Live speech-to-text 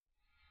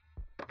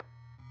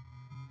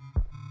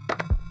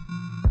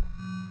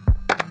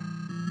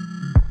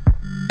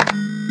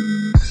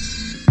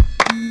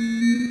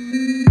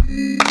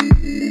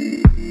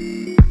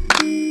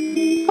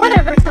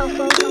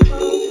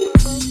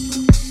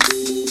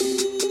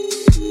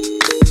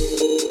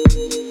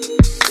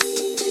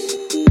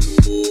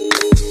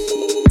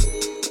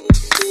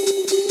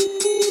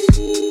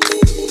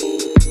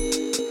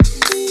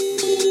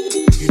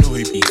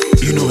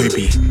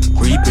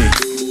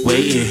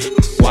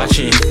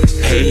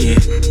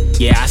hating.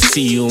 Yeah, I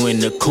see you in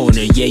the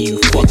corner, yeah, you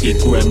fucking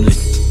gremlin.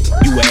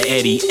 You a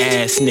Eddie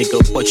ass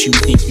nigga, but you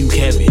think you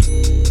Kevin.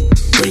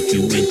 Break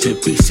you into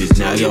pieces,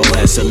 now your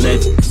ass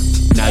 11.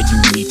 Now you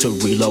need to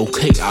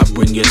relocate, I'll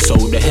bring your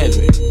soul to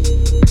heaven.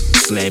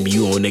 Slam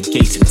you on the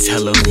gates and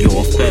tell them you're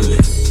a felon.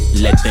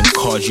 Let them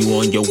card you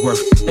on your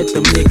worth, let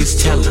them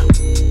niggas tell them.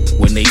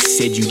 When they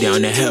said you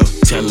down to hell,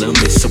 tell them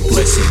it's a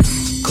blessing.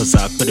 Cause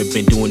I could've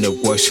been doing it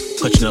worse.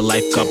 Clutching the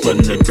life, got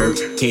blood in the dirt.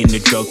 Hitting the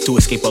drug to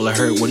escape all the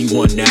hurt. What do you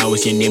want now?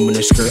 Is your name on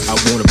the skirt? I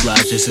won't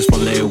oblige, this is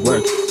one let it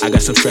work. I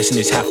got some stress in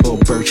this half of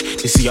a birch.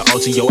 This is your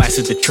altar, your ass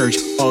at the church.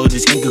 All of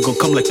this anger gon'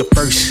 come like the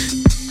first.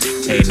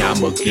 And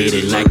I'ma get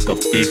it like a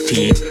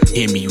 15.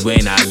 Hear me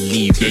when I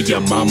leave, yeah,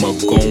 your mama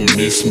gon'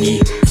 miss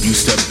me.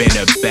 Used to bend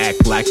her back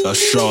like a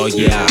straw,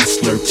 yeah, I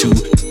slurp too.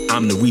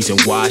 I'm the reason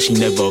why she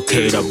never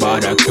cared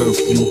about her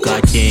curfew,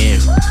 goddamn.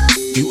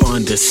 You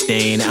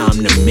understand,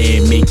 I'm the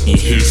man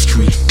making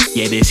history.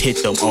 Yeah, this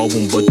hit them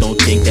album, but don't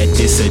think that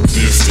this a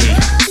diss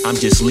hit. I'm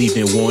just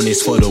leaving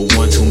warnings for the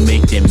ones who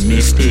make them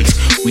mistakes.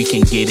 We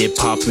can get it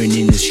poppin'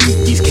 in the street,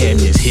 these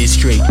cabinets hit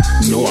straight.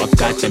 You know I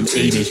got them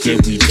 8-inch, yeah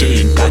we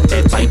did. Got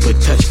that Viper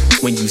touch.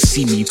 When you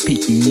see me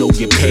peek, you know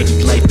your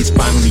petty life is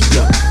finally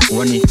up.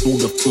 Running through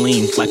the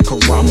flames like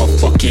Karama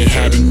fucking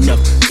had enough.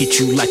 Hit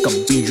you like a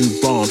Beju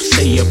bomb,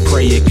 say a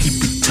prayer,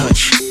 keep it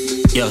touch.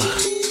 Yeah,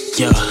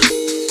 yeah,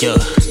 yeah.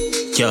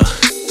 Yeah,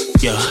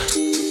 yeah,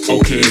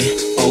 okay,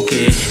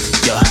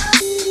 yeah,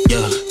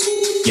 yeah,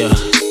 yeah,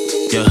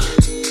 yeah,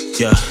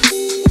 yeah,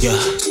 yeah,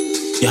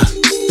 yeah.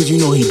 Cause you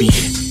know he be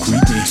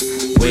creeping,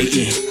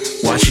 waiting,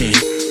 watching,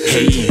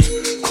 hating,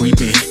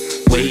 creeping,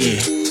 waiting,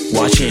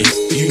 watching.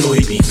 Cause you know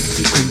he be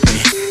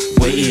creeping,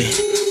 waiting,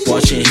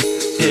 watching,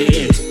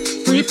 hating,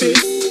 creeping,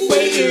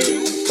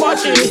 waiting,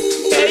 watching,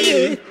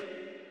 hating.